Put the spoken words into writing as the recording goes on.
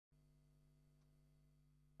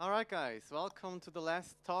All right, guys, welcome to the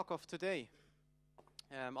last talk of today.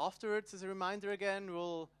 Afterwards, as a reminder again,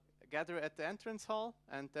 we'll gather at the entrance hall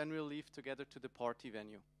and then we'll leave together to the party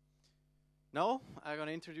venue. Now, I'm going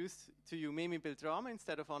to introduce to you Memi Beltrame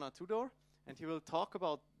instead of Anna Tudor, and he will talk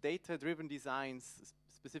about data-driven designs,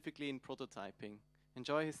 specifically in prototyping.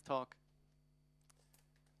 Enjoy his talk.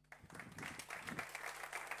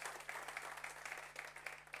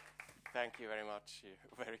 Thank you very much.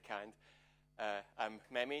 You're very kind. I'm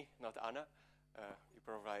Memi, not Anna. You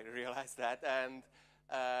probably realize that. And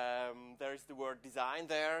there's the word design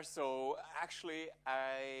there. So actually,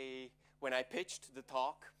 when I pitched the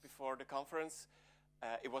talk before the conference,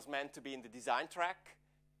 it was meant to be in the design track.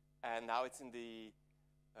 And now it's in the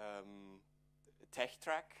tech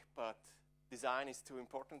track. But design is too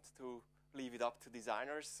important to leave it up to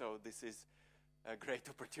designers. So this is a great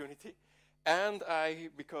opportunity. And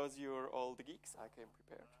because you're all the geeks, I came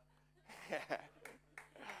prepared.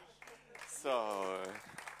 So,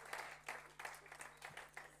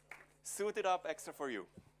 suited up extra for you.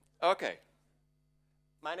 Okay.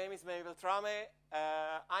 My name is Memi Beltrame.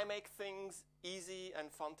 I make things easy and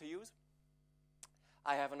fun to use.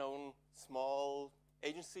 I have an own small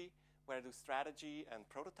agency where I do strategy and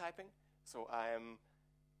prototyping. So I am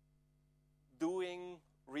doing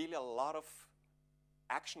really a lot of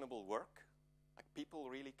actionable work. Like people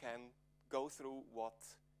really can go through what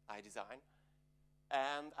I design.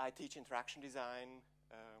 And I teach interaction design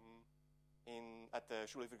at the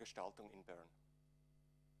Schule für Gestaltung in Bern.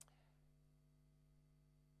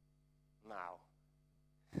 Now,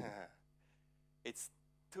 it's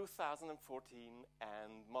 2014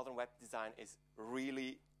 and modern web design is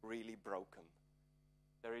really, really broken.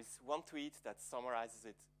 There is one tweet that summarizes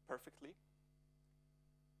it perfectly.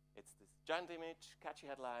 It's this giant image, catchy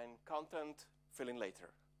headline, content, fill in later.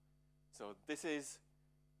 So this is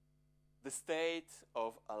the state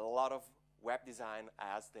of a lot of web design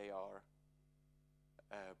as they are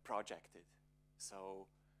projected. So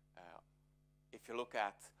if you look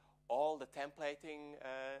at all the templating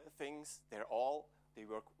things, they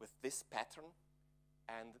work with this pattern.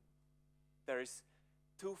 And there is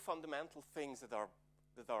two fundamental things that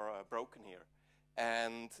are broken here.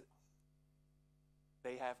 And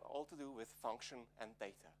they have all to do with function and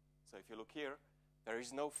data. So if you look here, there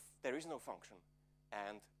is no function.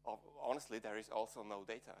 And honestly, there is also no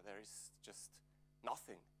data. There is just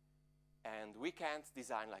nothing. And we can't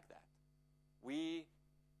design like that. We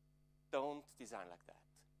don't design like that.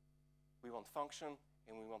 We want function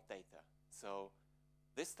and we want data. So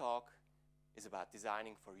this talk is about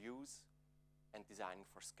designing for use and designing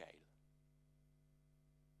for scale.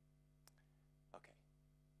 Okay.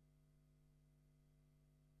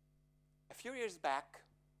 A few years back,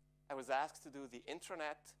 I was asked to do the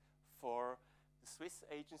intranet for the Swiss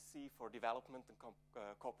Agency for Development and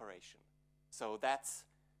Cooperation. So that's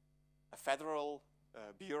a federal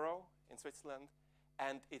bureau in Switzerland,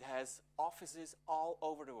 and it has offices all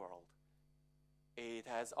over the world. It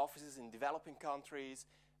has offices in developing countries,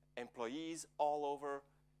 employees all over,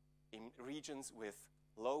 in regions with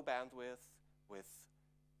low bandwidth, with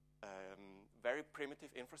very primitive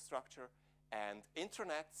infrastructure, and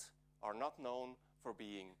intranets are not known for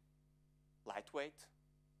being lightweight,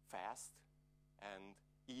 fast, and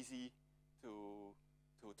easy to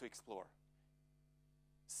explore.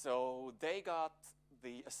 So they got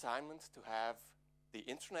the assignment to have the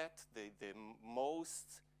internet, the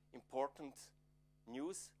most important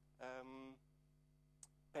news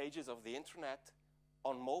pages of the internet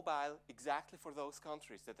on mobile exactly for those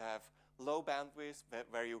countries that have low bandwidth,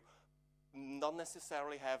 where you not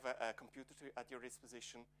necessarily have a computer at your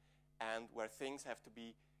disposition, and where things have to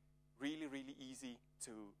be really, really easy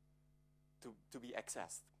to be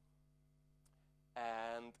accessed.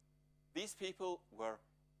 And these people were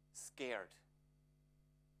scared.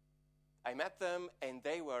 I met them and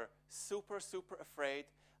they were super, super afraid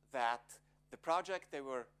that the project they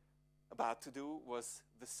were about to do was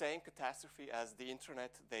the same catastrophe as the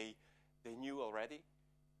internet they knew already,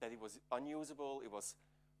 that it was unusable, it was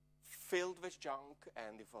filled with junk,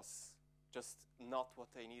 and it was just not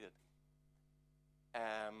what they needed.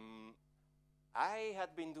 I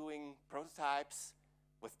had been doing prototypes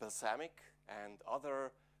with Balsamic and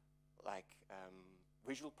other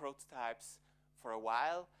visual prototypes for a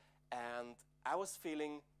while, and I was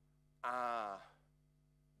feeling,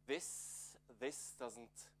 this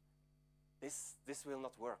will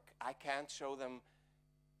not work. I can't show them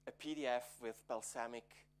a PDF with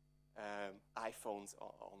Balsamic iPhones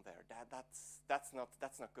on there. That's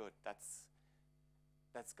not good.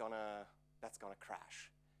 That's gonna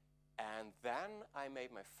crash. And then I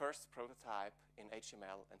made my first prototype in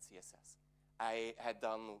HTML and CSS. I had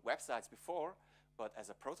done websites before, but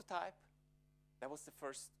as a prototype, that was the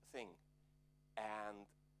first thing. And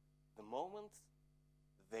the moment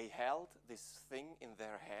they held this thing in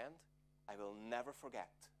their hand, I will never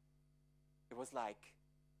forget. It was like,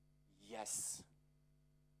 yes,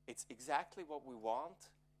 it's exactly what we want,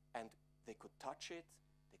 and they could touch it,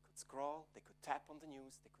 they could scroll, they could tap on the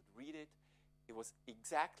news, they could read it. It was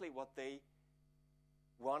exactly what they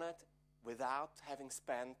wanted without having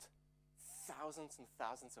spent thousands and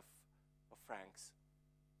thousands of francs.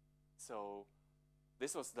 So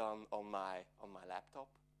this was done on my laptop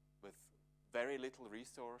with very little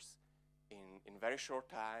resource in very short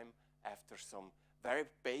time, after some very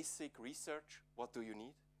basic research. What do you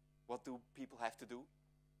need? What do people have to do?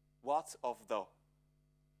 What of the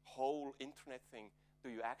whole internet thing do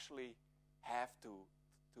you actually have to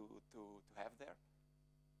have there?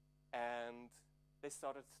 And they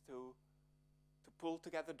started to pull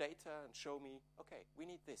together data and show me, okay, we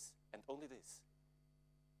need this and only this.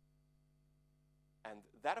 And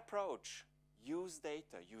that approach, use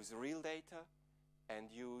data, use real data,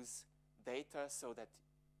 and use data so that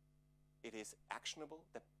it is actionable,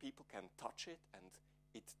 that people can touch it and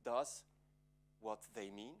it does what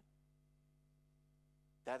they mean.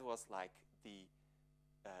 That was like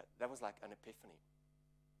an epiphany.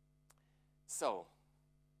 So,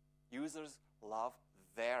 users love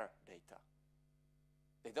their data.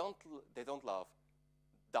 They don't love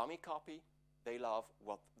dummy copy. They love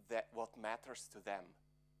what matters to them,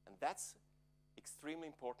 and that's extremely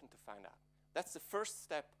important to find out. That's the first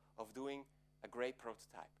step of doing a great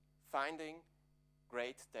prototype: finding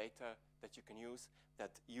great data that you can use,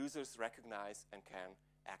 that users recognize and can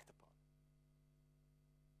act upon.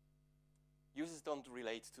 Users don't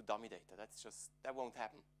relate to dummy data. That won't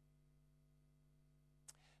happen.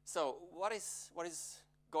 So what is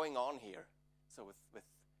going on here? So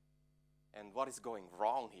and what is going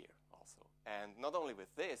wrong here also? And not only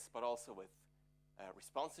with this, but also with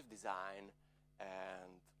responsive design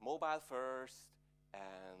and mobile first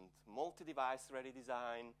and multi-device ready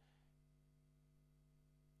design.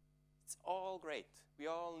 It's all great. We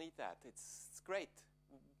all need that. It's great.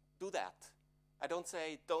 Do that. I don't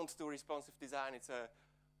say don't do responsive design. It's a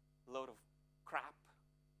load of crap.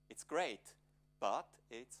 It's great, but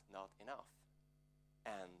it's not enough.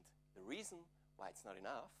 And the reason why it's not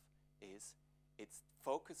enough is it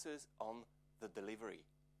focuses on the delivery,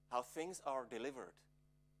 how things are delivered.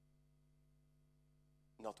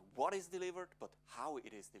 Not what is delivered, but how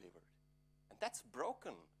it is delivered. And that's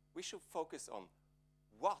broken. We should focus on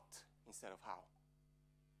what instead of how.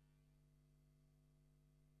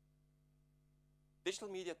 Digital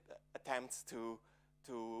media attempts to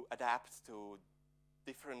adapt to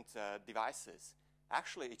different devices.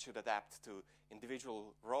 Actually, it should adapt to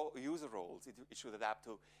individual user roles. It should adapt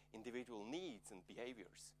to individual needs and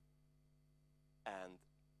behaviors. And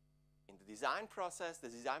in the design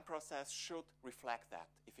process should reflect that.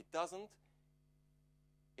 If it doesn't,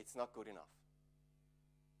 it's not good enough.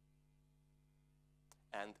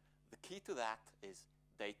 And the key to that is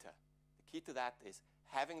data. The key to that is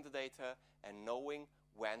having the data and knowing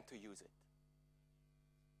when to use it.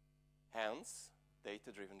 Hence,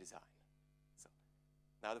 data-driven design. So,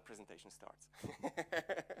 now the presentation starts.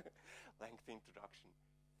 Lengthy introduction.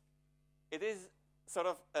 It is sort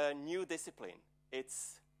of a new discipline.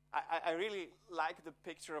 I really like the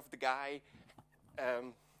picture of the guy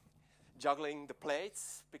juggling the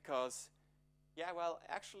plates because, yeah, well,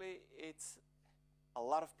 actually, it's a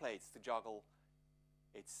lot of plates to juggle.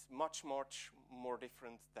 It's much, much more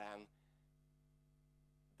different than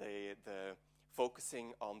the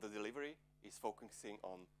focusing on the delivery is focusing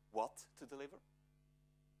on what to deliver.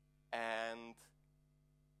 And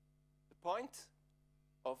the point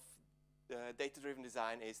of data-driven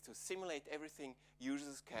design is to simulate everything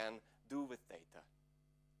users can do with data.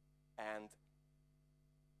 And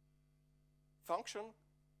function,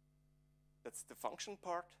 that's the function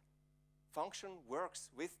part. Function works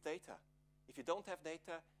with data. If you don't have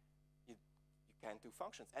data, you can't do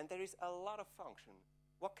functions. And there is a lot of function.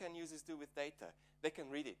 What can users do with data? They can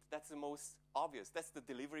read it. That's the most obvious. That's the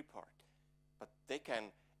delivery part. But they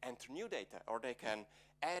can enter new data, or they can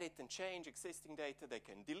edit and change existing data. They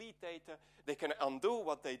can delete data. They can undo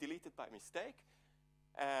what they deleted by mistake.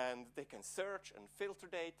 And they can search and filter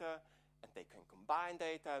data. And they can combine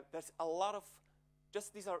data. There's a lot of,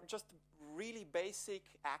 these are just really basic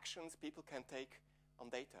actions people can take on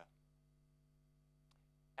data.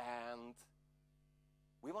 And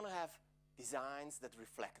we want to have designs that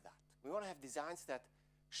reflect that. We want to have designs that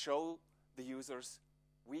show the users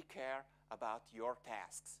we care about your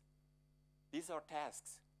tasks. These are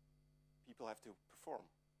tasks people have to perform.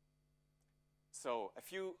 So a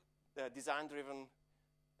few data-driven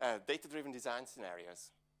design scenarios.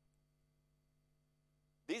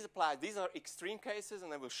 These are extreme cases,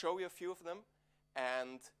 and I will show you a few of them.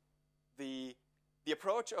 And the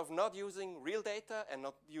approach of not using real data and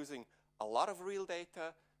not using a lot of real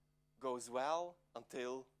data goes well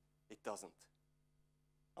until it doesn't.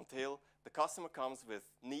 Until the customer comes with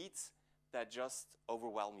needs that just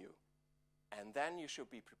overwhelm you. And then you should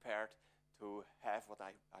be prepared to have what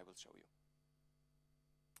I will show you.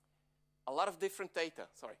 A lot of different data,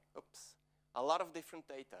 a lot of different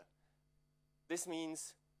data. This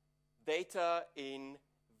means data in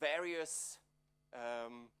various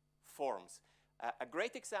forms. A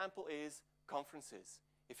great example is conferences.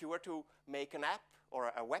 If you were to make an app or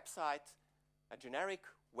a website, a generic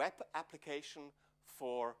web application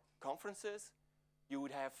for conferences, you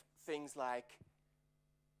would have things like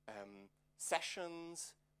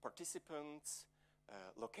sessions, participants,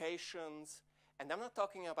 locations. And I'm not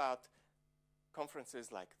talking about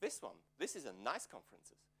conferences like this one. This is a nice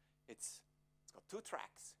conference. It's got 2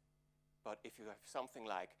 tracks. But if you have something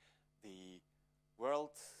like the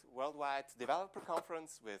Worldwide Developer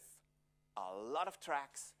Conference with a lot of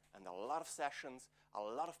tracks and a lot of sessions, a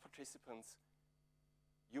lot of participants,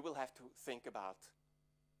 you will have to think about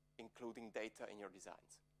including data in your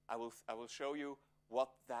designs. I will show you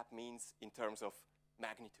what that means in terms of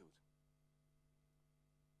magnitude.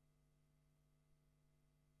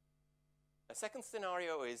 A second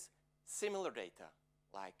scenario is similar data,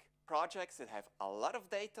 like projects that have a lot of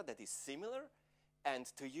data that is similar, and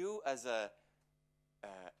to you as a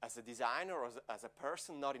designer or as a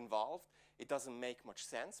person not involved, it doesn't make much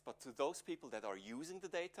sense, but to those people that are using the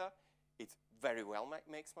data, it very well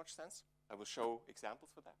makes much sense. I will show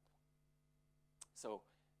examples for that. So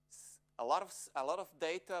a lot of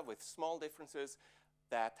data with small differences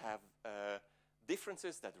that have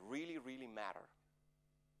differences that really, really matter.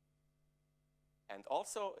 And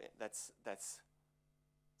also, that's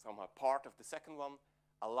somehow part of the second one,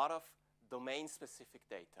 a lot of domain-specific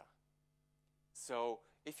data. So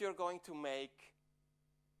if you're going to make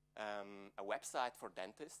a website for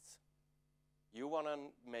dentists, you want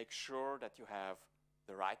to make sure that you have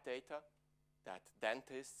the right data that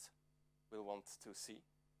dentists will want to see,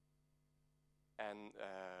 and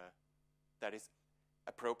that is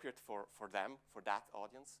appropriate for them, for that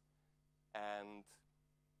audience. And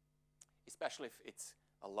especially if it's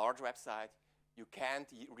a large website, you can't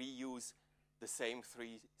reuse the same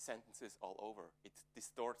 3 sentences all over. It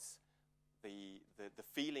distorts the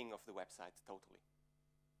feeling of the website totally.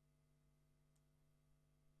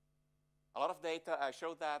 A lot of data, I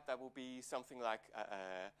showed that will be something like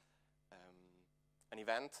an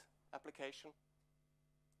event application.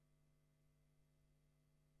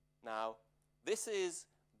 Now, this is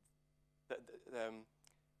the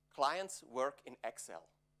clients work in Excel.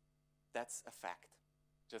 That's a fact.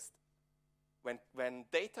 Just when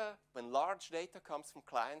large data comes from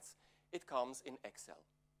clients, it comes in Excel.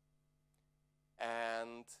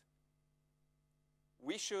 And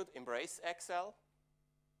we should embrace Excel.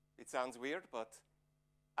 It sounds weird, but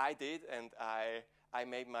I did, and I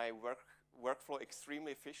made my workflow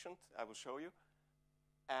extremely efficient. I will show you.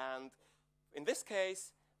 And in this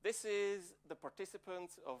case, this is the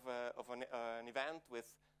participants of an event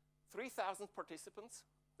with 3,000 participants.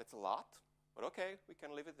 That's a lot, but okay, we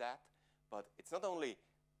can live with that. But it's not only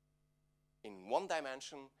in one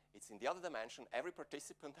dimension, it's in the other dimension. Every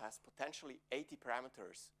participant has potentially 80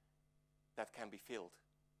 parameters that can be filled.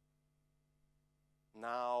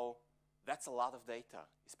 Now, that's a lot of data,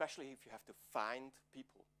 especially if you have to find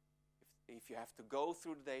people. If you have to go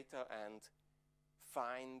through the data and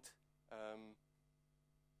find,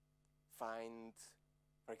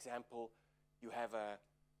 for example, you have a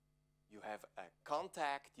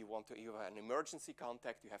contact, you have an emergency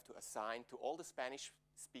contact, you have to assign to all the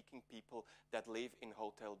Spanish-speaking people that live in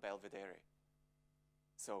Hotel Belvedere.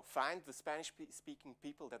 So find the Spanish-speaking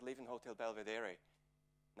people that live in Hotel Belvedere.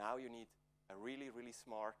 Now you need a really, really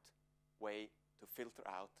smart way to filter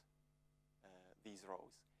out these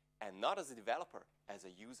rows. And not as a developer, as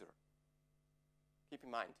a user. Keep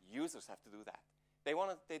in mind, users have to do that. They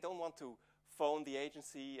don't want to phone the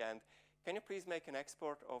agency and, can you please make an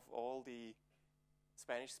export of all the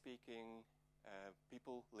Spanish-speaking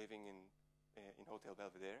people living in Hotel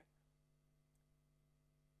Belvedere?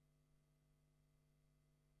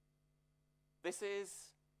 This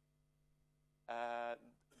is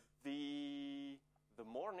the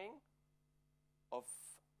morning of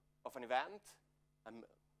an event, a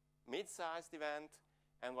mid-sized event,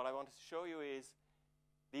 and what I wanted to show you is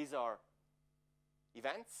these are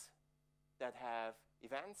events that have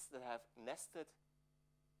nested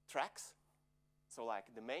tracks. So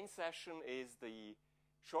like the main session is the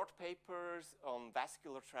short papers on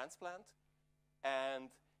vascular transplant. And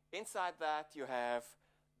inside that you have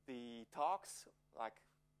the talks, like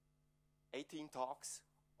 18 talks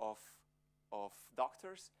of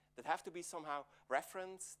doctors that have to be somehow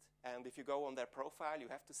referenced. And if you go on their profile, you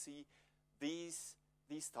have to see these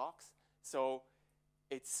talks. So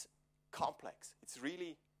it's complex. There's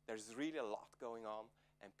really a lot going on,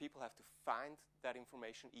 and people have to find that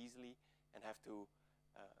information easily and have to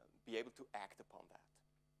be able to act upon that.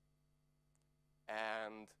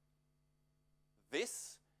 And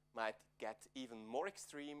this might get even more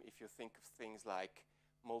extreme if you think of things like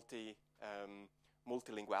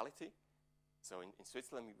multilinguality. So in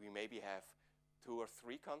Switzerland, we maybe have two or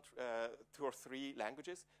three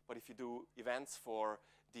languages, but if you do events for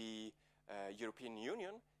the European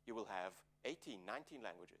Union, you will have 18, 19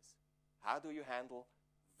 languages. How do you handle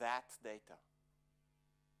that data?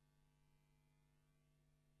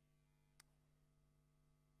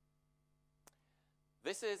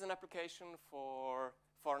 This is an application for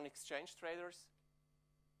foreign exchange traders.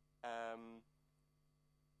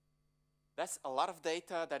 That's a lot of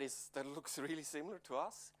data that looks really similar to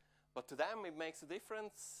us, but to them it makes a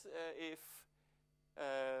difference if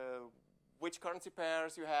which currency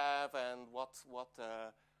pairs you have and what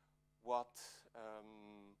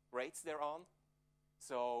rates they're on.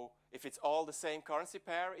 So if it's all the same currency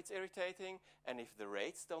pair, it's irritating, and if the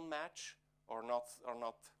rates don't match or are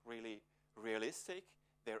not really realistic,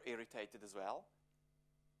 they're irritated as well.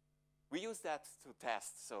 We use that to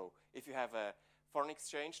test. So if you have a foreign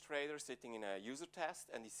exchange trader sitting in a user test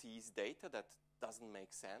and he sees data that doesn't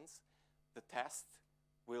make sense, the test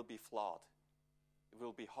will be flawed. It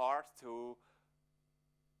will be hard to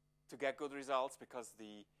get good results because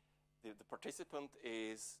the participant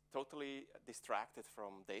is totally distracted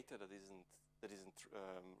from data that isn't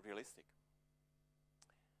realistic.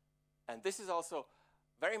 And this is also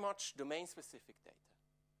very much domain-specific data.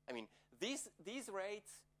 I mean, these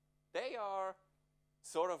rates, they are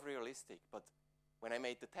sort of realistic, but when I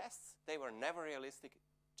made the tests, they were never realistic,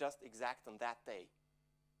 just exact on that day.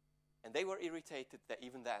 And they were irritated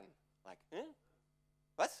even then. Like,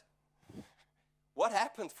 what? What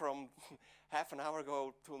happened from half an hour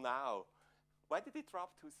ago till now? Why did it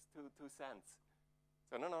drop 2 cents?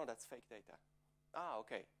 So no, that's fake data. Ah,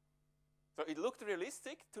 okay. So it looked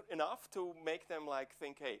realistic enough to make them like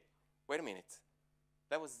think, hey, wait a minute.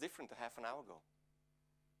 That was different half an hour ago.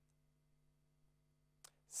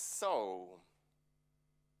 So,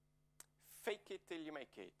 fake it till you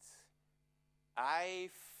make it. I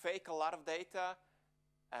fake a lot of data,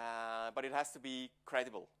 but it has to be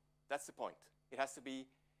credible. That's the point. It has to be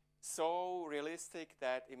so realistic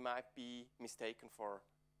that it might be mistaken for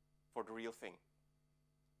the real thing.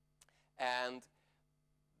 And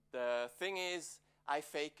the thing is, I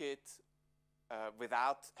fake it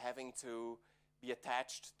without having to be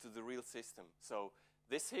attached to the real system. So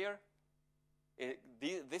this here,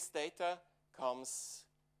 this data comes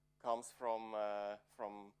from,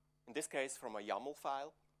 in this case, from a YAML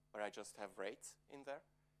file, where I just have rates in there.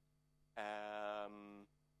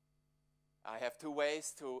 I have two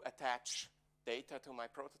ways to attach data to my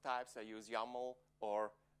prototypes. I use YAML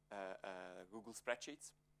or Google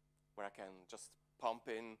Spreadsheets, where I can just pump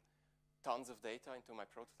in tons of data into my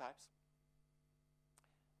prototypes.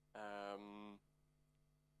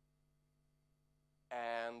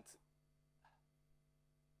 And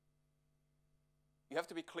you have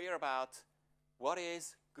to be clear about what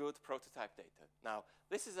is good prototype data. Now,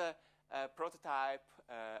 this is a prototype,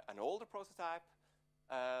 an older prototype.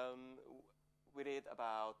 We did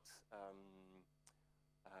about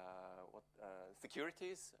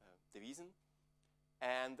securities, Devisen,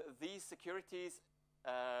 and these securities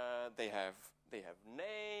they have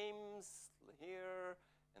names here,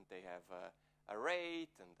 and they have a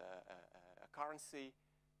rate and a currency.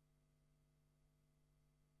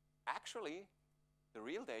 Actually, the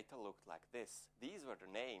real data looked like this. These were the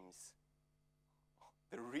names,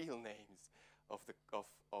 the real names of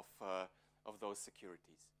those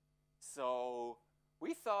securities. So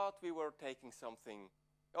we thought we were taking something.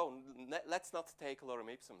 Oh, let's not take lorem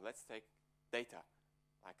ipsum. Let's take data,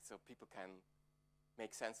 like so people can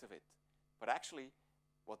make sense of it. But actually,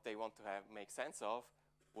 what they want to make sense of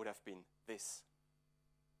would have been this.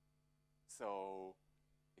 So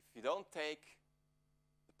if you don't take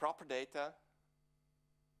the proper data,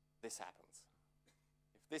 this happens.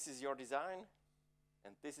 If this is your design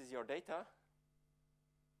and this is your data,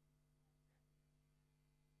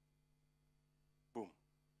 boom.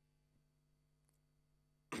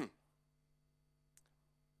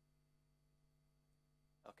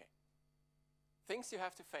 Okay. Things you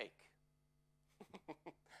have to fake.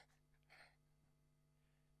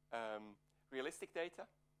 Realistic data,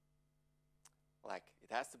 like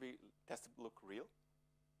it has to look real.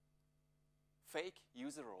 Fake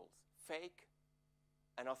user roles, fake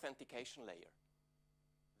an authentication layer.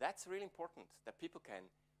 That's really important, that people can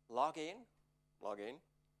log in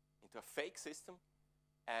into a fake system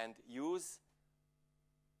and use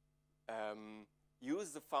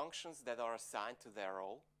the functions that are assigned to their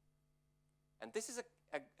role. And this is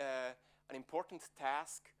an important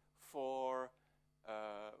task for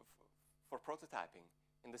prototyping,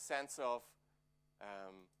 in the sense of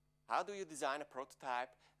how do you design a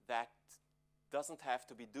prototype that doesn't have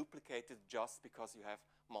to be duplicated just because you have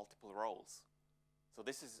multiple roles. So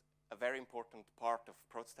this is a very important part of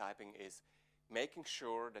prototyping, is making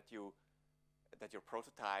sure that your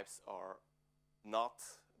prototypes are not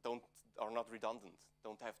redundant,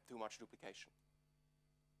 don't have too much duplication.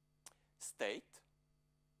 State.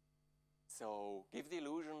 So give the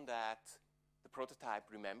illusion that the prototype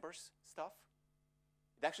remembers stuff.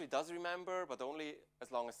 It actually does remember, but only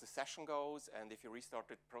as long as the session goes, and if you restart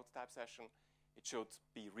the prototype session, it should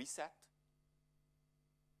be reset.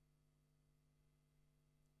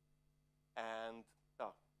 And,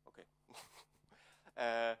 okay.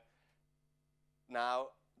 Now,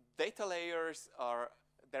 data layers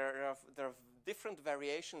there are different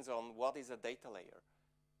variations on what is a data layer.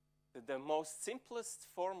 The most simplest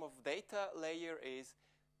form of data layer is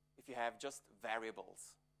if you have just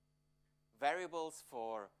variables. Variables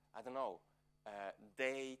for, I don't know,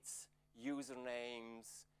 dates,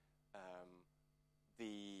 usernames,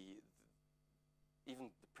 even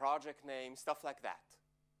the project name, stuff like that.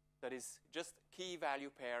 That is just key value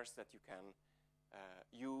pairs that you can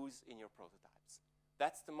use in your prototypes.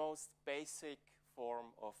 That's the most basic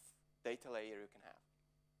form of data layer you can have.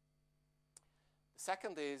 The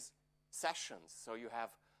second is sessions. So you have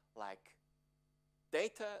like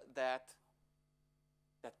data that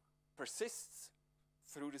persists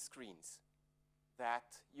through the screens,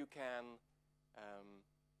 that you can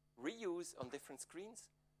reuse on different screens,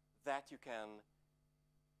 that you can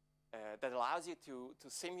that allows you to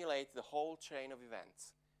simulate the whole chain of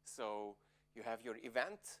events. So you have your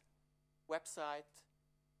event website,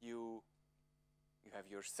 you have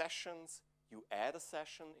your sessions, you add a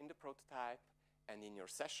session in the prototype, and in your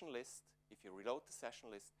session list, if you reload the session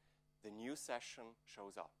list, the new session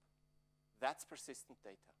shows up. That's persistent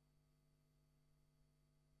data.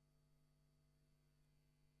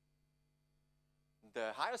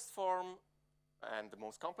 The highest form and the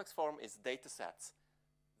most complex form is data sets.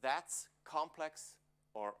 That's complex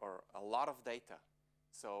or a lot of data.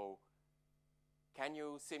 So can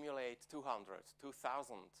you simulate 200,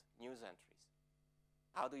 2,000 news entries?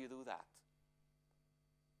 How do you do that?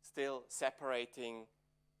 Still separating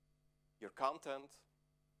your content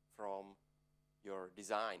from your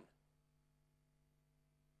design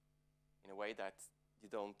in a way that you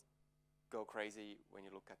don't go crazy when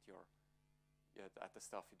you look at the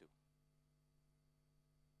stuff you do.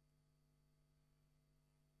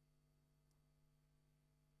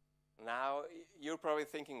 Now you're probably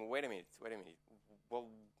thinking, wait a minute. Well,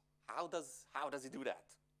 how does he do that?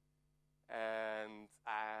 And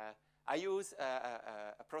I use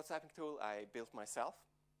a prototyping tool I built myself.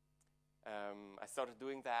 I started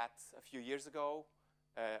doing that a few years ago,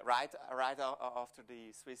 right after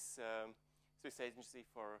the Swiss Agency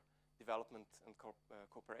for Development and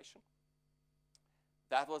Cooperation.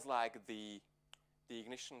 That was like the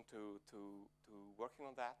ignition to working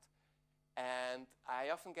on that. And I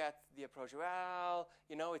often get the approach, well,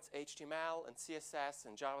 you know, it's HTML and CSS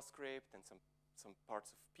and JavaScript and some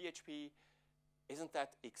parts of PHP. Isn't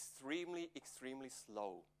that extremely, extremely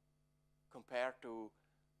slow compared to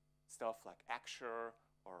stuff like Axure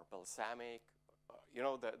or Balsamic, you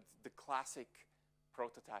know, the classic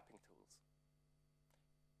prototyping tools?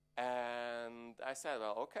 And I said,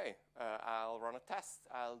 well, okay, I'll run a test.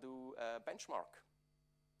 I'll do a benchmark.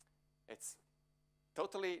 It's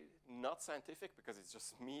totally not scientific because it's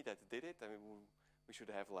just me that did it. I mean, we should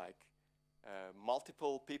have like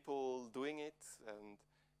multiple people doing it and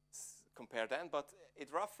compare them. But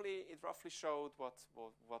it roughly showed what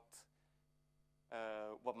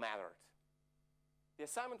mattered. The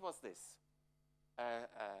assignment was this: a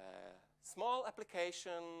small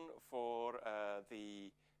application for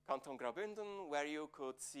the Canton Graubünden, where you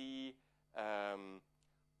could see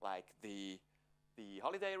like the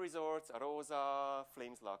holiday resorts, Arosa,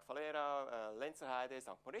 Flims-Lag Valera, Lenzerheide,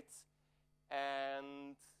 St. Moritz.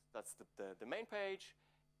 And that's the main page.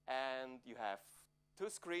 And you have two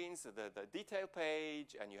screens, the detail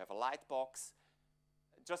page, and you have a light box.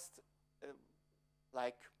 Just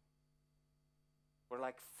like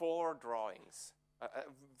 4 drawings a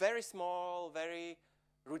very small, very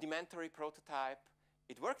rudimentary prototype.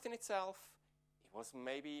 It worked in itself. It was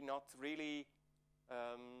maybe not really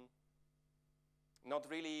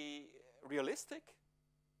realistic.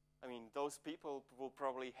 I mean, those people will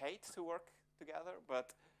probably hate to work together,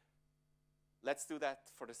 but let's do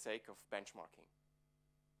that for the sake of benchmarking.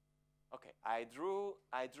 Okay, I drew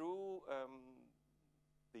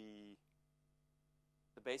the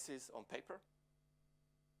basis on paper,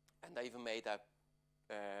 and I even made a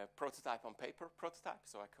prototype on paper prototype,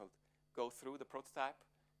 so I could go through the prototype.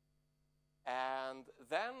 And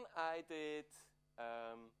then I did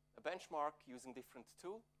a benchmark using different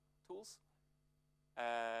tools.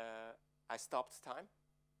 I stopped time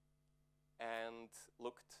and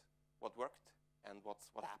looked what worked and what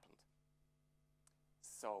happened.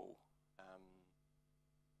 So the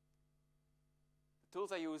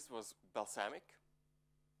tools I used was Balsamiq,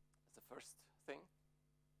 that's the first thing,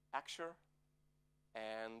 Axure,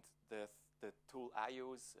 and the tool I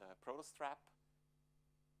use, Protostrap.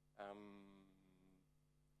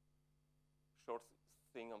 Short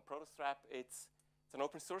thing on Protostrap, it's an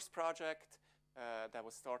open source project that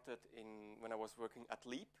was started when I was working at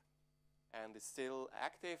Leap, and is still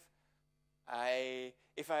active.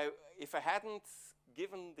 If I hadn't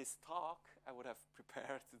given this talk, I would have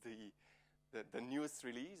prepared the newest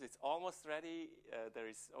release. It's almost ready. There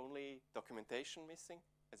is only documentation missing,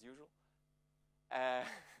 as usual.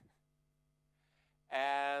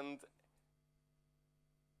 And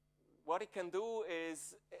what it can do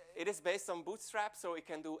is, it is based on Bootstrap, so it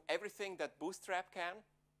can do everything that Bootstrap can.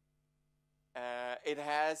 It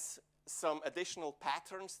has some additional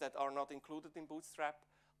patterns that are not included in Bootstrap,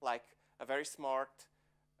 like a very smart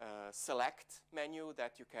select menu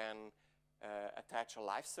that you can attach a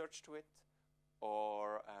live search to it,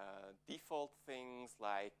 or default things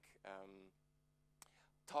like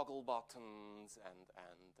toggle buttons and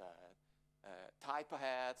type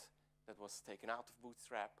ahead that was taken out of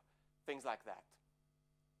Bootstrap, things like that.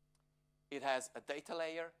 It has a data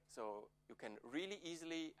layer, so you can really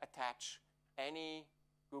easily attach any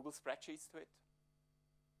Google spreadsheets to it,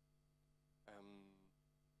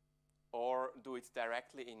 or do it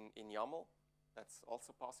directly in YAML. That's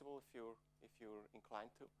also possible if you're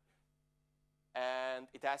inclined to. And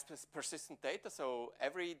it has persistent data, so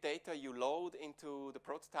every data you load into the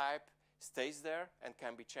prototype stays there and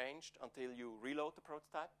can be changed until you reload the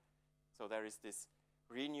prototype. So there is this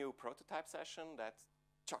renew prototype session that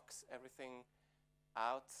chucks everything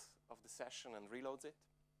out of the session and reloads it.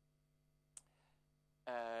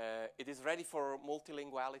 It is ready for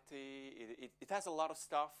multilinguality. It has a lot of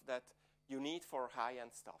stuff that you need for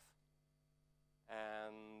high-end stuff.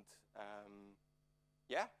 And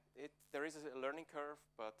yeah, there is a learning curve,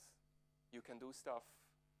 but you can do stuff.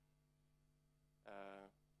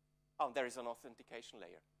 There is an authentication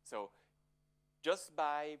layer. So just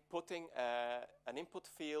by putting an input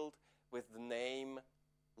field with the name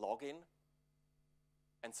login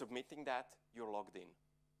and submitting that, you're logged in.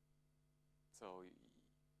 So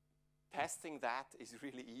testing that is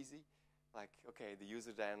really easy. Like, okay, the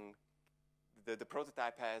user then, the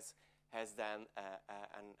prototype has then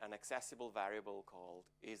an accessible variable called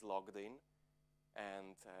is logged in,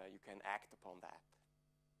 and you can act upon that.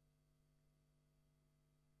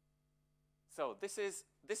 So this is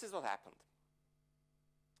what happened.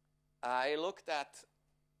 I looked at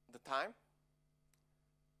the time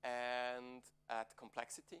and at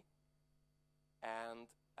complexity, and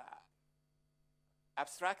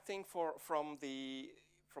abstracting from the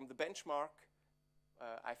benchmark,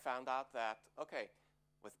 I found out that, okay,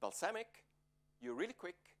 with Balsamiq, you're really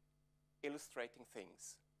quick illustrating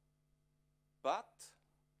things, but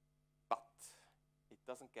it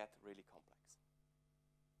doesn't get really complex.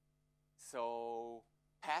 So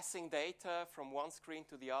passing data from one screen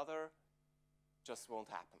to the other just won't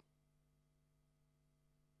happen.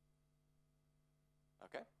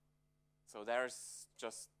 Okay? So there's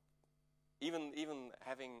just, even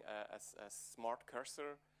having a smart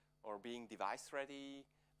cursor or being device ready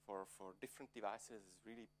for different devices is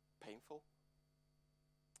really painful.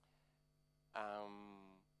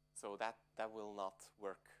 So that will not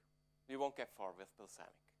work. You won't get far with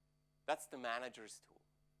Balsamiq. That's the manager's tool.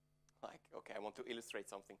 Like, okay, I want to illustrate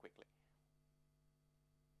something quickly.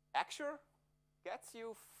 Axure gets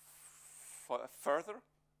you further,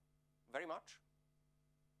 very much,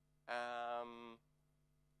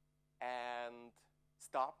 and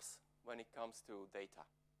stops when it comes to data.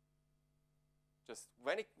 Just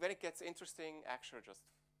when it gets interesting, Axure just.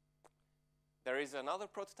 There is another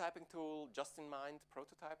prototyping tool, Just in Mind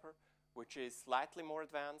Prototyper, which is slightly more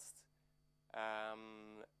advanced.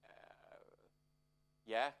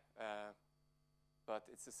 but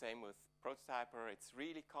it's the same with Prototyper. It's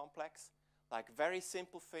really complex, like very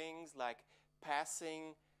simple things like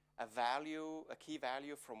passing a value, a key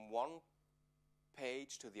value from one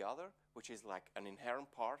page to the other, which is like an inherent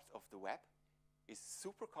part of the web, is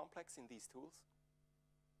super complex in these tools.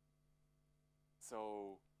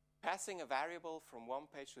 So passing a variable from one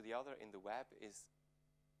page to the other in the web is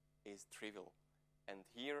trivial. And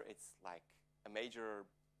here it's like a major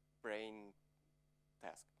brain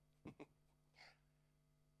task.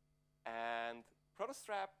 And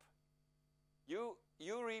Protostrap, you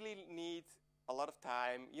really need a lot of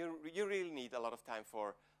time. You really need a lot of time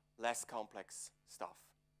for less complex stuff.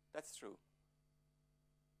 That's true.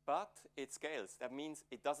 But it scales. That means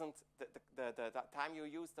it doesn't. The time you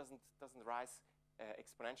use doesn't rise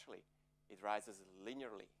exponentially. It rises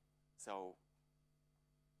linearly. So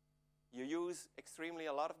you use extremely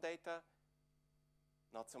a lot of data,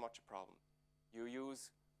 not so much a problem. You use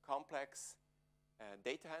complex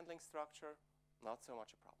data handling structure, not so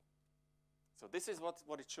much a problem. So this is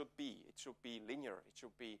what it should be. It should be linear. It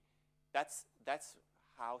should be, that's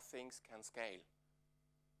how things can scale.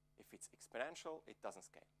 If it's exponential, it doesn't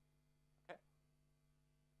scale. Okay?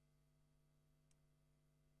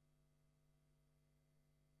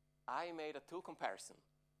 I made a tool comparison.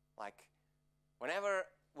 Like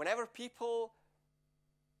whenever people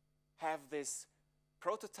have this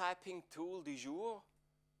prototyping tool du jour,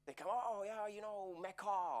 they come, oh yeah, you know,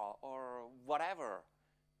 Mecha or whatever.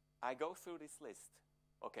 I go through this list.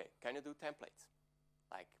 Okay, can you do templates?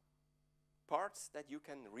 Like parts that you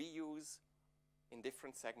can reuse in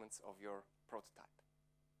different segments of your prototype.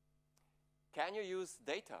 Can you use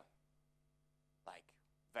data? Like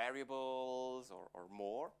variables or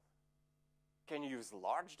more? Can you use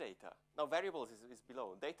large data? No, variables is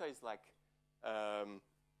below. Data is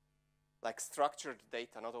like structured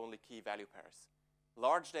data, not only key value pairs.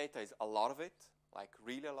 Large data is a lot of it, like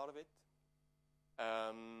really a lot of it.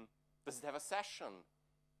 Does it have a session?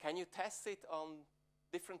 Can you test it on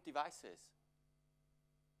different devices?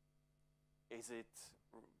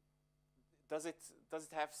 Does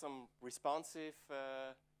it have some responsive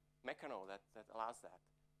mechanism that allows that?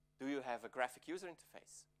 Do you have a graphic user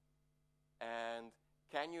interface? And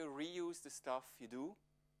can you reuse the stuff you do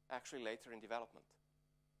actually later in development?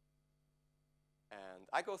 And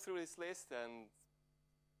I go through this list, and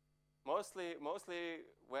mostly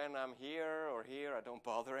when I'm here or here, I don't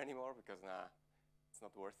bother anymore because it's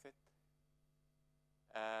not worth it.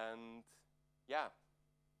 And yeah.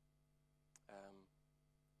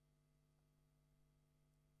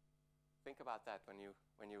 Think about that when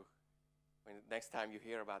next time you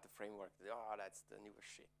hear about the framework. Oh, that's the newest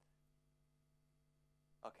shit.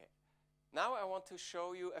 Okay. Now I want to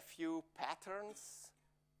show you a few patterns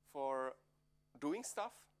for doing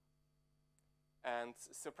stuff. And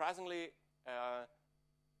surprisingly,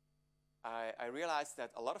 I realized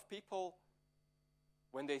that a lot of people,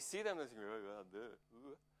 when they see them, they think,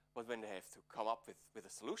 but when they have to come up with a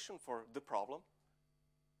solution for the problem,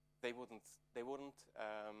 they wouldn't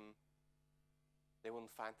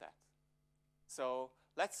find that. So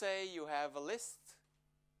let's say you have a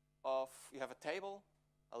table,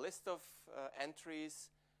 a list of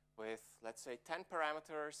entries with, let's say, 10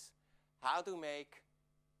 parameters. How to make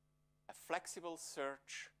a flexible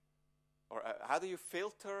search, or how do you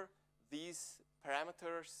filter these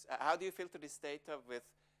parameters? How do you filter this data with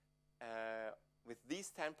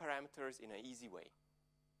these 10 parameters in an easy way?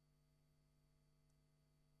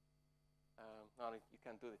 No, you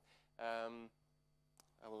can't do it.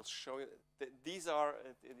 I will show you. These are,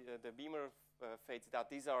 the beamer fades it out.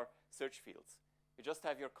 These are search fields. You just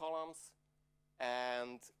have your columns,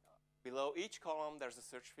 and below each column there's a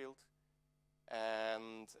search field.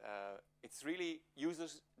 And it's really,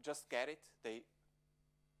 users just get it. They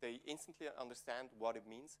instantly understand what it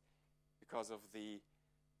means because of the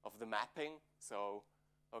mapping. So,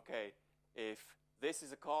 okay, if this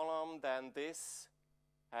is a column, then this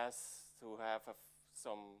has to have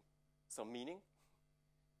some meaning.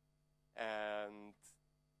 And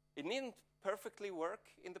it needn't perfectly work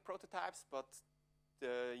in the prototypes, but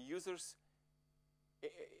the users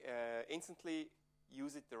instantly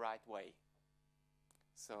use it the right way.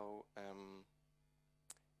 So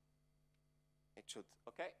it should,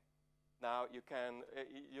 okay. Now you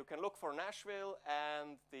can look for Nashville,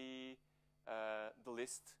 and the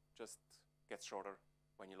list just gets shorter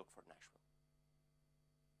when you look for Nashville.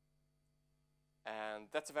 And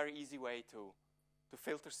that's a very easy way to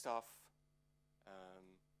filter stuff,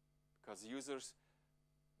 because users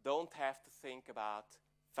don't have to think about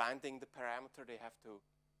finding the parameter they have to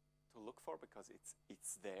look for, because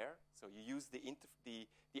it's there. So you use the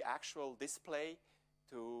actual display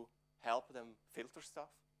to help help them filter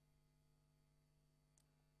stuff.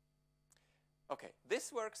 Okay,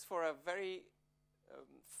 this works for a very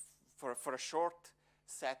for a short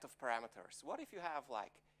set of parameters. What if you have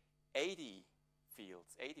like 80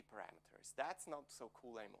 fields, 80 parameters? That's not so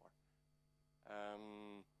cool anymore.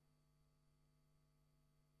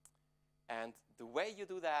 And the way you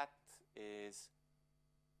do that is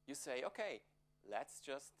you say, okay, let's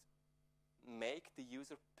just make the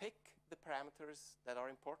user pick the parameters that are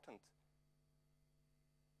important.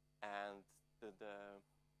 And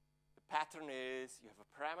the pattern is you have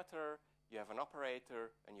a parameter, you have an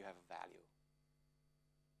operator, and you have a value.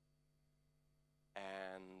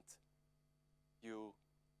 And you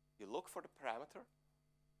look for the parameter.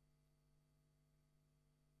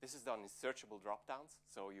 This is done in searchable dropdowns.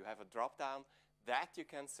 So you have a dropdown that you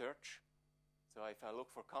can search. So if I look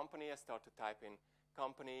for company, I start to type in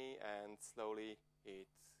company, and slowly it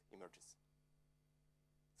emerges.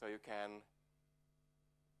 So you can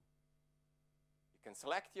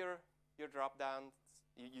select your dropdowns,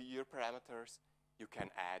 your parameters. You can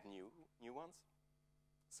add new ones.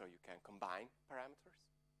 So you can combine parameters.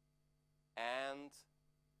 And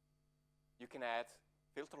you can add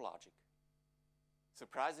filter logic.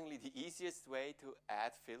 Surprisingly, the easiest way to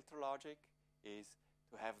add filter logic is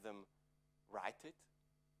to have them write it.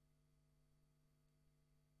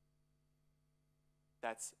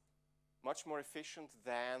 That's much more efficient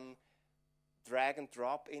than drag and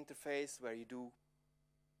drop interface where you do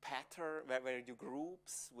pattern, where you do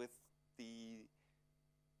groups with the.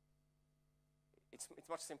 It's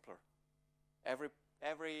much simpler.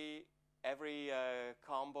 Every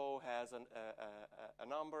combo has a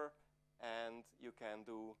number, and you can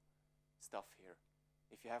do stuff here.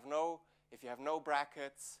 If you have no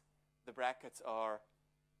brackets, the brackets are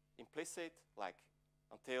implicit, like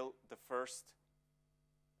until the first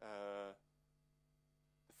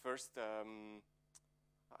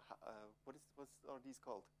what are these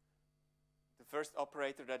called? The first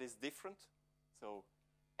operator that is different. So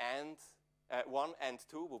and 1 and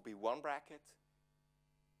 2 will be one bracket,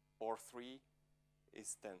 or 3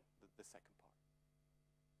 is then the second part.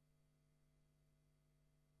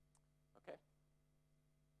 Okay.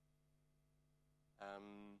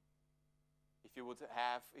 If you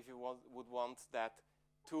would want that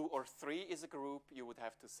 2 or 3 is a group, you would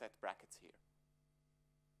have to set brackets here.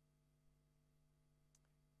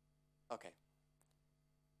 Okay.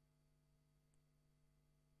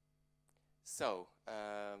 So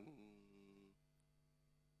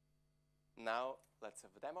now let's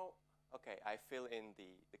have a demo. Okay, I fill in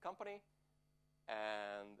the company,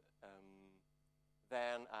 and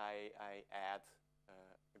then I add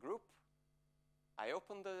a group. I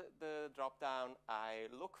open the drop-down. I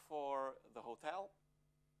look for the hotel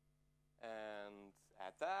and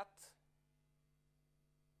add that.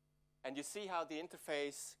 And you see how the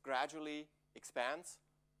interface gradually expands.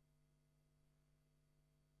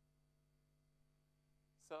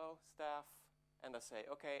 So staff, and I say,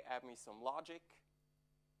 okay, add me some logic,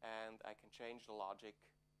 and I can change the logic.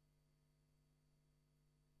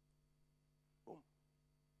 Boom.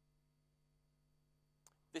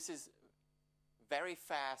 This is very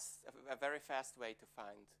fast, a very fast way to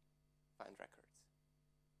find records.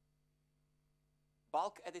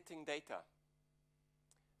 Bulk editing data.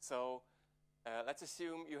 So let's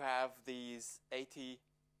assume you have these 80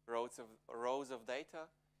 rows of data,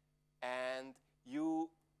 and you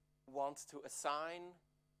want to assign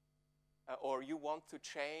or you want to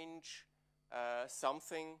change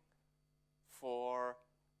something for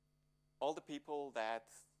all the people that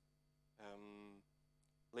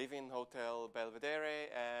live in Hotel Belvedere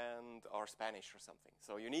and are Spanish or something.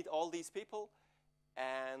 So you need all these people,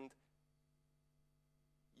 and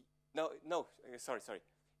sorry.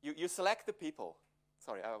 You select the people.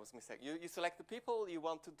 Sorry, I was mistaken. You select the people, you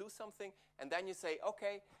want to do something, and then you say,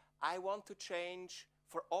 okay, I want to change,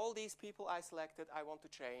 for all these people I selected, I want to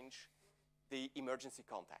change the emergency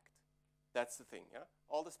contact. That's the thing, yeah?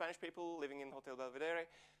 All the Spanish people living in Hotel Belvedere,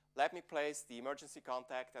 let me place the emergency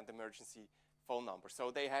contact and the emergency phone number. So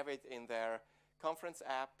they have it in their conference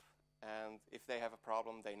app, and if they have a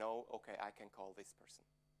problem, they know, okay, I can call this person.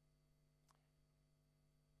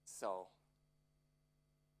 So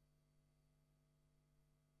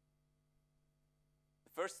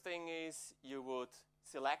the first thing is you would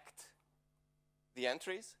select the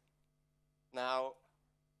entries. Now,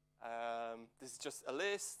 this is just a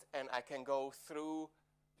list, and I can go through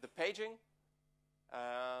the paging.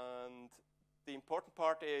 And the important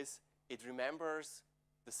part is it remembers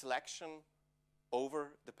the selection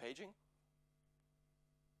over the paging.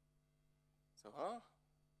 So,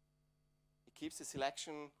 it keeps the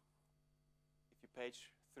selection. If you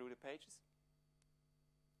page through the pages.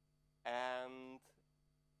 And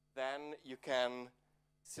then you can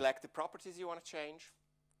select the properties you want to change.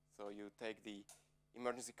 So you take the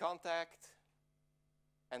emergency contact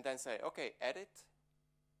and then say, okay, edit.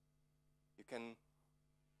 You can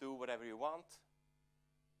do whatever you want.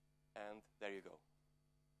 And there you go.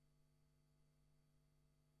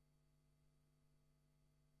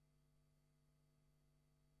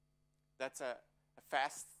 That's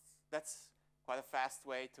quite a fast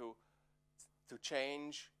way to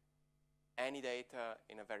change any data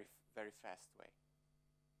in a very, very fast way.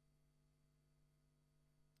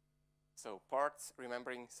 So parts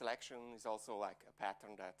remembering selection is also like a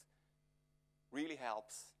pattern that really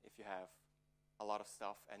helps if you have a lot of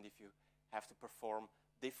stuff and if you have to perform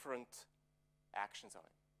different actions on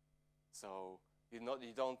it. So you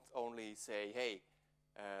don't only say, hey,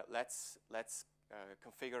 let's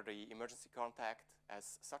configure the emergency contact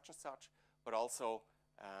as such and such, but also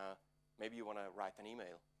maybe you want to write an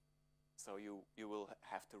email. So you will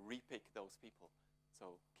have to repick those people.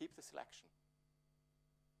 So keep the selection.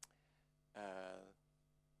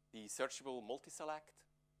 The searchable multi-select,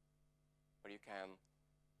 where you can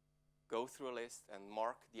go through a list and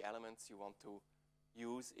mark the elements you want to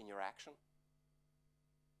use in your action.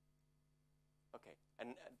 Okay,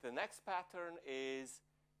 and the next pattern is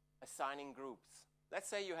assigning groups. Let's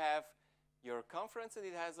say you have your conference and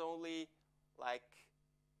it has only like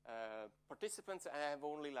participants and have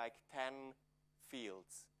only like 10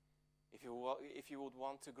 fields. If you would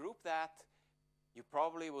want to group that, you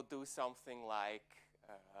probably would do something like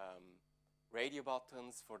radio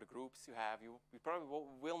buttons for the groups you have. You probably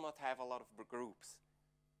will not have a lot of groups.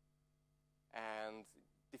 And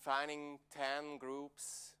defining 10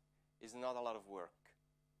 groups is not a lot of work.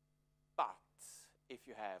 But if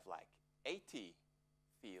you have like 80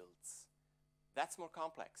 fields, that's more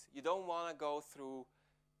complex. You don't want to go through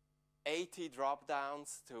 80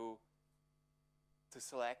 drop-downs to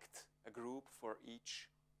select a group for each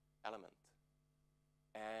element.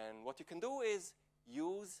 And what you can do is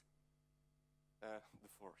use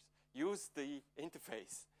the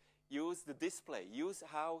interface, use the display, use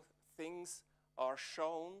how things are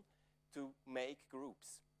shown to make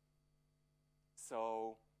groups.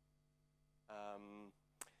 So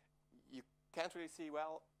you can't really see,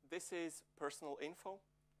 well, this is personal info.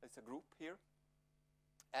 It's a group here.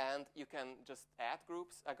 And you can just add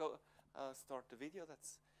groups. I go start the video.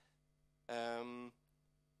 That's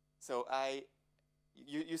so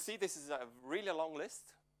you see this is a really long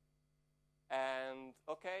list. And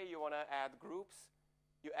okay, you want to add groups.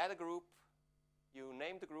 You add a group, you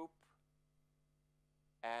name the group,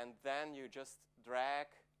 and then you just drag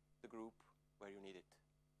the group where you need it.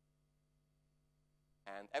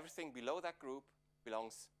 And everything below that group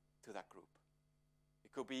belongs to that group.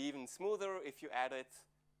 It could be even smoother if you added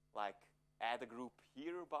like add a group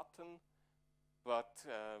here button, but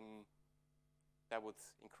that would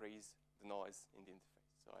increase the noise in the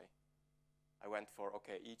interface. So I went for,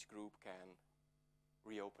 okay, each group can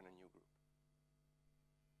reopen a new group.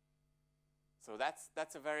 So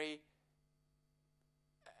that's a very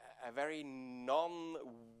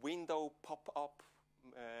non-window pop-up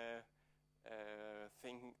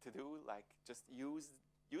thing to do. Like just use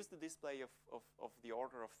the display of the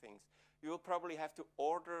order of things. You will probably have to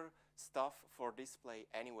order stuff for display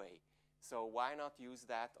anyway. So why not use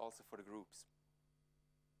that also for the groups?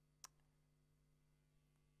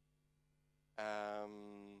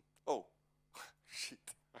 Oh,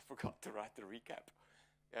 shit, I forgot to write the recap.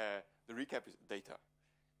 The recap is data.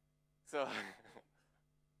 So,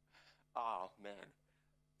 oh man,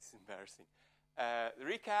 it's embarrassing. The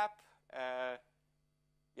recap,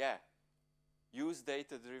 yeah, use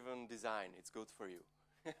data-driven design. It's good for you.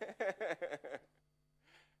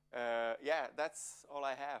 Yeah, that's all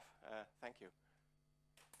I have. Thank you.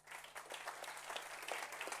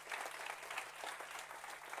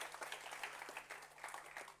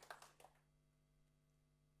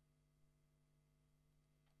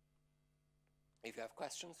 If you have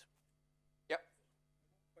questions. Yep.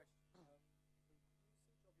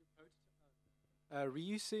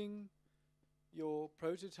 Reusing your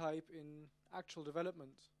prototype in actual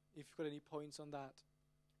development, if you've got any points on that.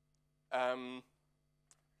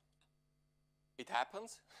 It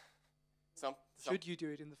happens. Should you do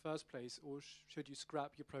it in the first place, or should you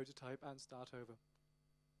scrap your prototype and start over?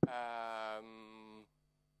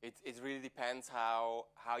 It really depends how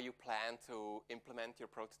you plan to implement your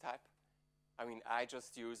prototype. I mean, I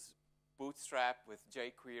just use Bootstrap with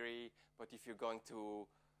jQuery, but if you're going to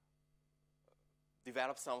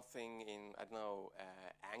develop something in, I don't know,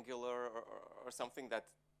 Angular or something, that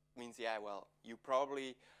means, yeah, well, you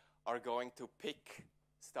probably are going to pick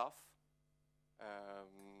stuff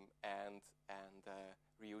and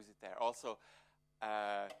reuse it there. Also,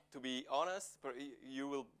 to be honest, you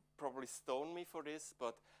will probably stone me for this,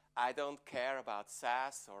 but I don't care about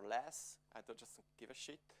SaaS or less. I don't just give a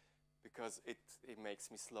shit because it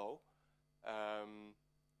makes me slow,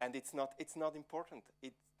 and it's not important.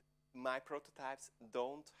 My prototypes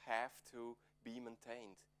don't have to be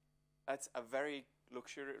maintained. That's a very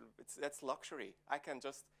luxury. That's luxury. I can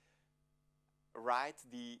just write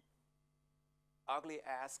the ugly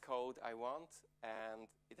ass code I want, and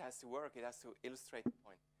it has to work. It has to illustrate the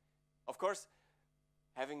point. Of course,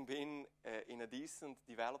 having been in a decent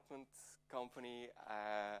development company,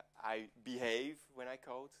 I behave when I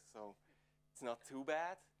code, so it's not too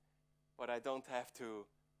bad. But I don't have to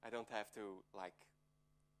like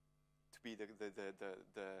to be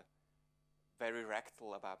the very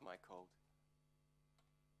rectal about my code.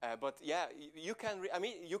 But yeah, you can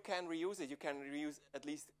reuse it. You can reuse at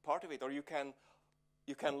least part of it, or you can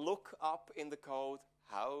look up in the code,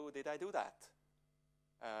 how did I do that?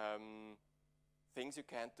 Things you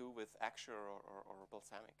can't do with Axure or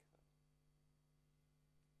Balsamic.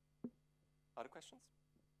 Other questions?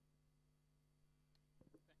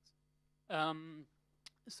 Thanks.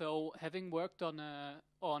 So having worked on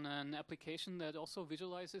an application that also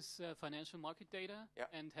visualizes financial market data, yeah,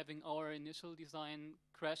 and having our initial design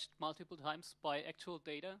crashed multiple times by actual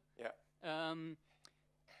data, yeah.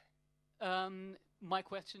 My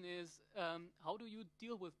question is, how do you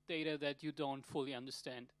deal with data that you don't fully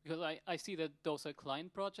understand? Because I see that those are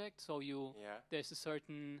client projects, so there's a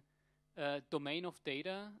certain domain of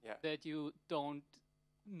data that you don't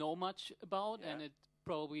know much about, and it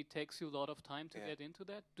probably takes you a lot of time to get into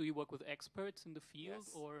that. Do you work with experts in the field,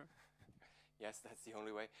 or? Yes, that's the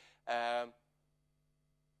only way.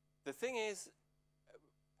 The thing is,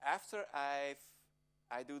 after I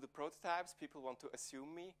do the prototypes, people want to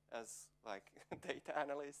assume me as like a data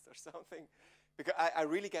analyst or something, because I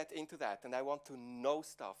really get into that and I want to know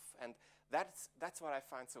stuff, and that's what I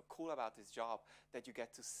find so cool about this job, that you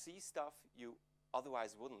get to see stuff you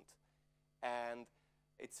otherwise wouldn't. And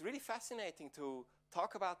it's really fascinating to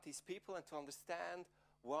talk about these people and to understand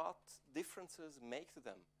what differences make to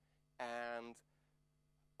them. And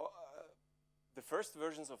the first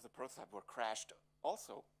versions of the prototype were crashed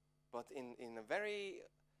also, but in a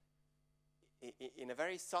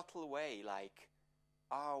very subtle way, like,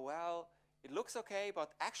 oh, well, it looks okay,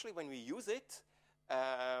 but actually when we use it,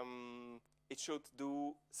 it should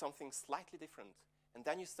do something slightly different. And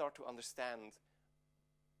then you start to understand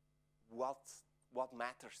what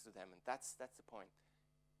matters to them, and that's the point.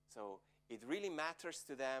 So it really matters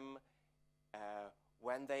to them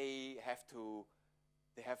when they have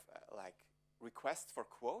like requests for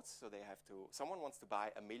quotes. So someone wants to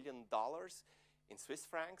buy $1 million in Swiss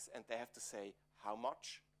francs, and they have to say how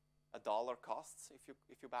much a dollar costs if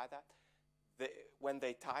you buy that. When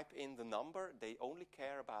they type in the number, they only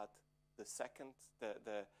care about the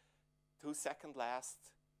 2 second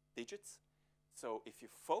last digits. So if you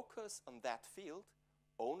focus on that field,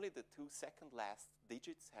 only the 2 second last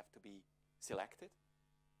digits have to be selected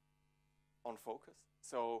on focus.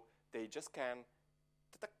 So they just can,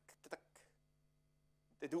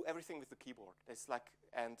 they do everything with the keyboard. It's like,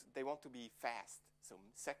 and they want to be fast, so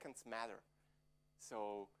seconds matter.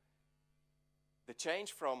 So the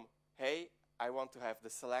change from, hey, I want to have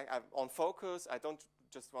on focus, I don't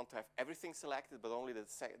just want to have everything selected, but only the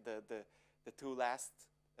 2 last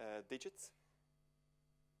digits.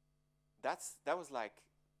 That was like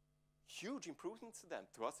huge improvements to them.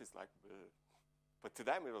 To us, it's like, but to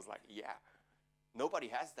them, it was like, yeah, nobody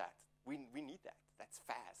has that. We need that. That's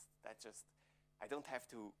fast. That's just, I don't have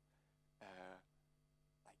to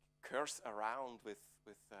like curse around with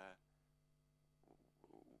the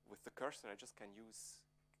cursor. I just can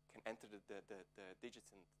enter the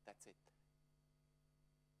digits, and that's it.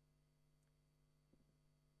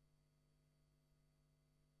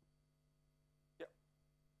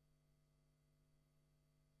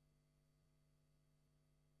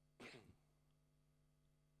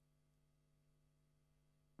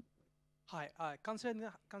 Hi,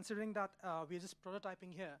 considering that we're just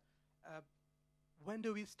prototyping here, when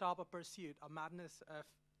do we stop a pursuit, a madness of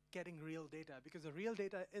getting real data? Because the real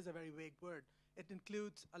data is a very vague word. It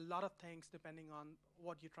includes a lot of things depending on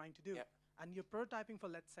what you're trying to do. Yeah. And you're prototyping for,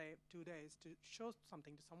 let's say, 2 days to show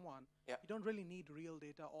something to someone. Yeah. You don't really need real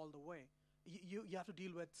data all the way. You have to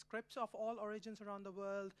deal with scripts of all origins around the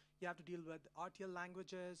world. You have to deal with RTL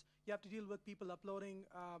languages. You have to deal with people uploading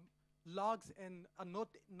logs in a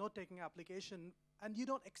note-taking application, and you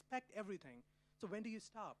don't expect everything. So when do you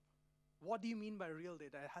stop? What do you mean by real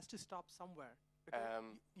data? It has to stop somewhere.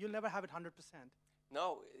 You'll never have it 100%.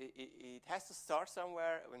 No, it has to start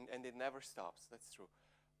somewhere, and it never stops. That's true.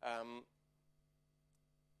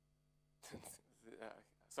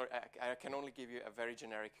 Sorry, I can only give you a very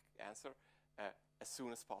generic answer, as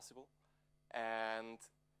soon as possible. And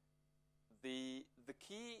the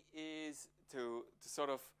key is to sort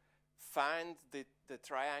of find the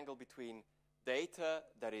triangle between data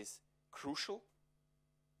that is crucial,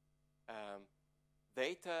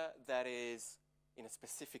 data that is in a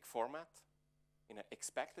specific format, in an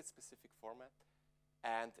expected specific format,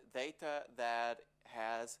 and data that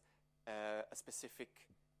has a specific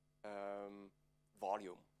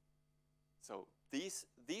volume. So these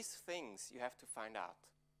things you have to find out,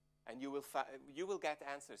 and you will get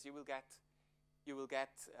answers. You will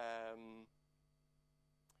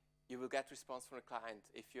get response from the client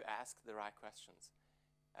if you ask the right questions.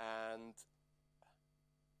 And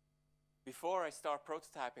before I start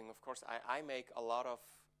prototyping, of course, I make a lot of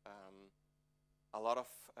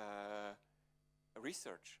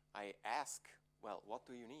research. I ask, well, what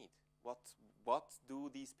do you need? What do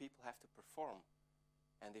these people have to perform?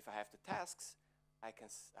 And if I have the tasks, I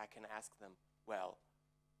can ask them, well,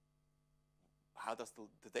 how does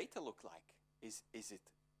the data look like? Is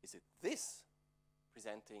it this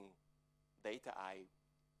presenting data I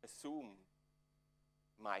assume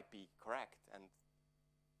might be correct? And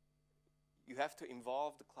you have to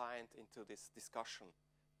involve the client into this discussion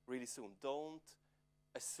really soon. Don't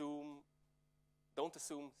assume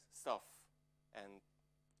stuff, and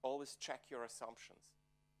always check your assumptions.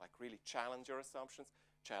 Like really challenge your assumptions,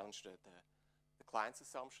 challenge the client's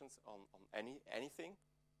assumptions on anything.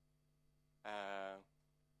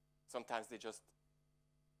 Sometimes they just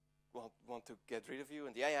want to get rid of you,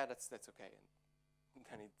 and yeah, that's okay. And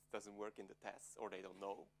then it doesn't work in the tests, or they don't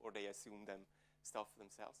know, or they assume stuff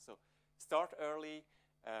themselves. So start early,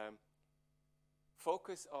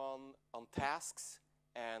 focus on tasks,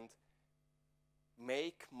 and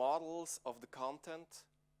make models of the content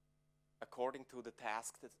according to the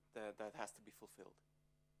task that has to be fulfilled.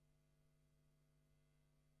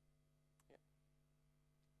 Yeah.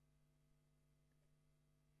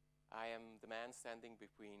 I am the man standing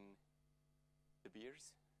between the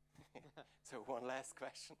beers. So one last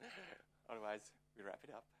question, otherwise we wrap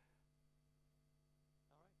it up.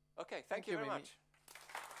 All right. Okay, thank you very Memi. much.